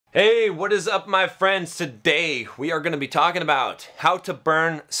Hey, what is up, my friends? Today we are going to be talking about how to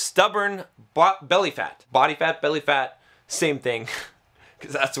burn stubborn belly fat. Body fat, belly fat, same thing,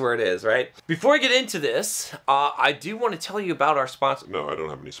 because that's where it is, right? Before I get into this, I do want to tell you about our sponsor. No, I don't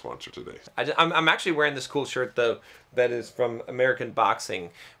have any sponsor today. I'm actually wearing this cool shirt, though, that is from American Boxing,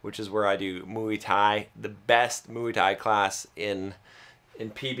 which is where I do Muay Thai, the best Muay Thai class in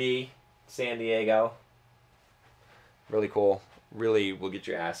PB, San Diego. Really cool. Really will get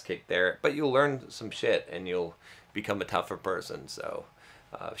your ass kicked there, but you'll learn some shit and you'll become a tougher person. So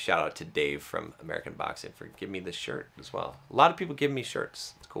shout out to Dave from American Boxing for giving me this shirt as well. A lot of people give me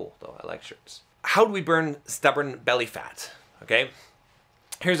shirts. It's cool though. I like shirts. How do we burn stubborn belly fat? Okay,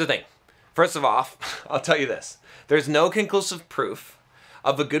 here's the thing. First of all, I'll tell you this. There's no conclusive proof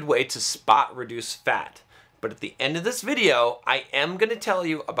of a good way to spot reduce fat. But at the end of this video, I am going to tell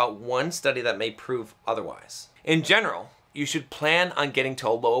you about one study that may prove otherwise. In general, you should plan on getting to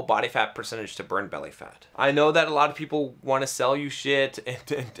a low body fat percentage to burn belly fat. I know that a lot of people want to sell you shit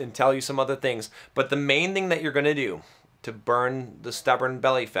and tell you some other things, but the main thing that you're going to do to burn the stubborn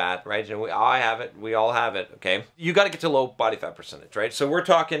belly fat, right? And I have it, we all have it, okay? You got to get to low body fat percentage, right? So we're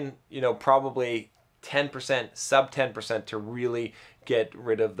talking, probably 10%, sub 10% to really get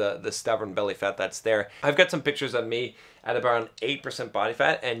rid of the stubborn belly fat that's there. I've got some pictures of me at around 8% body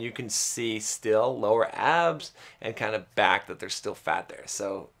fat, and you can see still lower abs and kind of back that there's still fat there.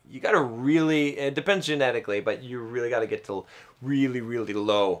 So you got to really, it depends genetically, but you really got to get to really, really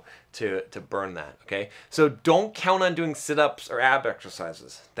low to burn that, okay? So don't count on doing sit-ups or ab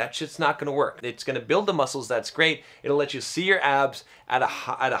exercises. That shit's not gonna work. It's gonna build the muscles, that's great. It'll let you see your abs at a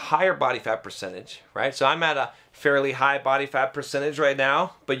higher body fat percentage, right? So I'm at a fairly high body fat percentage right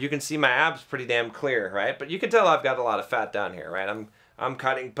now, but you can see my abs pretty damn clear, right? But you can tell I've got a lot of fat down here, right? I'm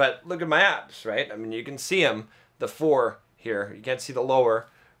cutting, but look at my abs, right? I mean, you can see them, the 4 here. You can't see the lower,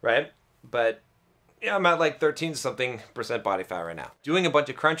 right? But yeah, I'm at like 13-something% body fat right now. Doing a bunch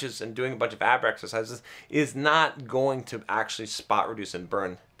of crunches and doing a bunch of ab exercises is not going to actually spot reduce and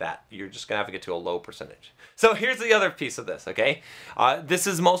burn that. You're just gonna have to get to a low percentage. So here's the other piece of this, okay? This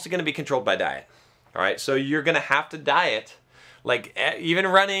is mostly gonna be controlled by diet, all right? So you're gonna have to diet, like even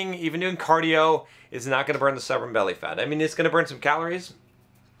running, even doing cardio is not gonna burn the stubborn belly fat. I mean, it's gonna burn some calories,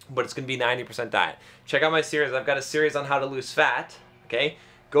 but it's gonna be 90% diet. Check out my series. I've got a series on how to lose fat, okay?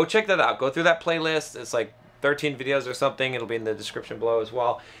 Go check that out. Go through that playlist. It's like 13 videos or something. It'll be in the description below as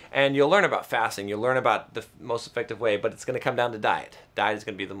well. And you'll learn about fasting. You'll learn about the most effective way, but it's going to come down to diet. Diet is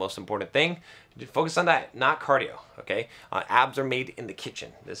going to be the most important thing. Focus on diet, not cardio, okay? Abs are made in the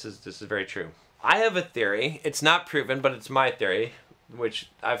kitchen. This is very true. I have a theory. It's not proven, but it's my theory,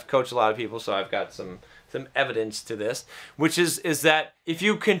 which I've coached a lot of people, so I've got some evidence to this, which is that if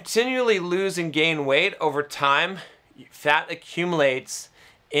you continually lose and gain weight over time, fat accumulates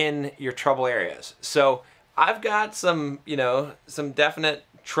in your trouble areas. So I've got some definite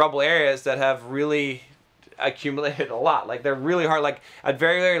trouble areas that have really accumulated a lot. Like they're really hard, like at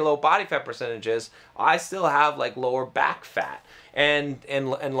very, very low body fat percentages, I still have like lower back fat and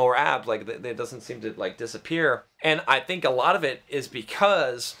lower abs. Like it doesn't seem to like disappear. And I think a lot of it is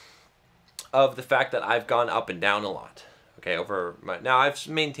because of the fact that I've gone up and down a lot. Okay, now I've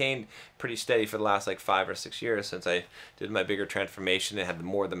maintained pretty steady for the last like 5 or 6 years since I did my bigger transformation and had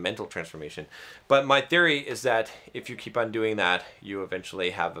more of the mental transformation. But my theory is that if you keep on doing that, you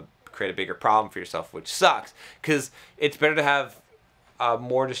eventually create a bigger problem for yourself, which sucks, because it's better to have a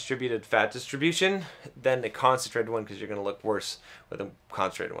more distributed fat distribution than a concentrated one, because you're going to look worse with a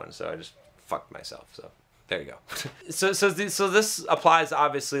concentrated one. So I just fucked myself. So there you go. So this applies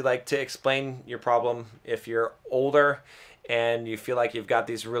obviously like to explain your problem. If you're older and you feel like you've got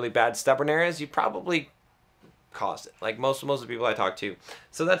these really bad stubborn areas, you probably caused it. Like most of the people I talk to.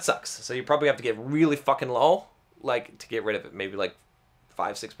 So that sucks. So you probably have to get really fucking low, like to get rid of it. Maybe like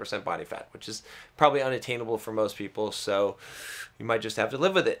 5-6% body fat, which is probably unattainable for most people. So you might just have to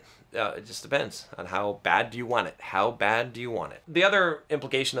live with it. It just depends on how bad do you want it. How bad do you want it? The other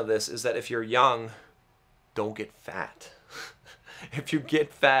implication of this is that if you're young, don't get fat. If you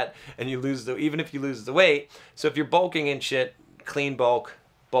get fat and you lose even if you lose the weight, so if you're bulking and shit, clean bulk,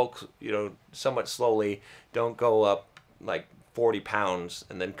 somewhat slowly, don't go up like 40 pounds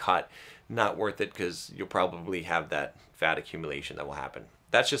and then cut. Not worth it, because you'll probably have that fat accumulation that will happen.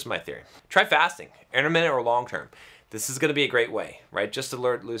 That's just my theory. Try fasting, intermittent or long term. This is gonna be a great way, right? Just to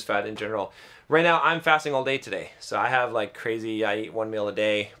lose fat in general. Right now, I'm fasting all day today. So I have like crazy, I eat 1 meal a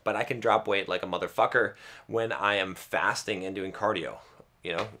day, but I can drop weight like a motherfucker when I am fasting and doing cardio.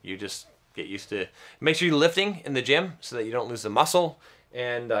 You just get used to, make sure you're lifting in the gym so that you don't lose the muscle,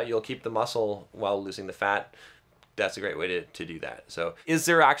 and you'll keep the muscle while losing the fat. that's a great way to do that. So is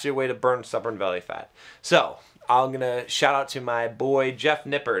there actually a way to burn stubborn belly fat? So I'm gonna shout out to my boy Jeff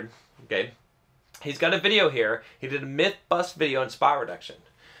Nippard. Okay, he's got a video here. He did a myth bust video on spot reduction.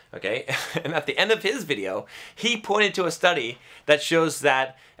 Okay, and at the end of his video, he pointed to a study that shows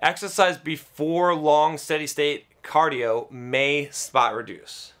that exercise before long steady state cardio may spot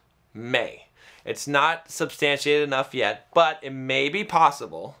reduce. May. It's not substantiated enough yet, but it may be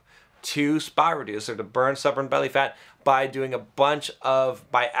possible to spot reduce or to burn stubborn belly fat by doing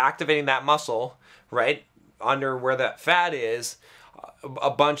by activating that muscle, right, under where that fat is,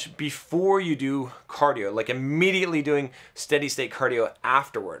 a bunch before you do cardio, like immediately doing steady state cardio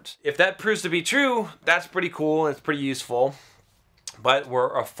afterwards. If that proves to be true, that's pretty cool and it's pretty useful. But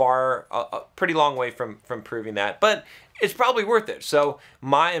we're a pretty long way from proving that. But it's probably worth it. So in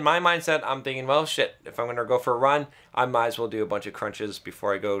my mindset, I'm thinking, well, shit, if I'm going to go for a run, I might as well do a bunch of crunches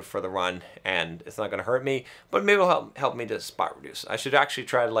before I go for the run, and it's not going to hurt me, but maybe it'll help me to spot reduce. I should actually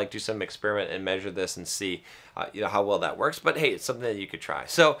try to do some experiment and measure this and see how well that works. But hey, it's something that you could try.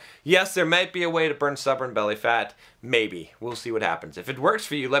 So yes, there might be a way to burn stubborn belly fat. Maybe. We'll see what happens. If it works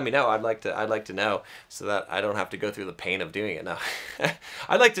for you, let me know. I'd like to know so that I don't have to go through the pain of doing it. No.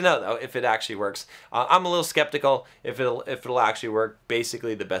 I'd like to know though if it actually works. I'm a little skeptical if it'll actually work.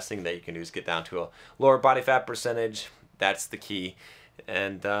 Basically, the best thing that you can do is get down to a lower body fat percentage. That's the key.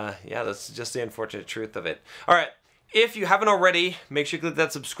 And yeah, that's just the unfortunate truth of it. All right. If you haven't already, make sure you click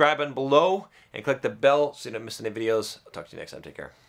that subscribe button below and click the bell so you don't miss any videos. I'll talk to you next time. Take care.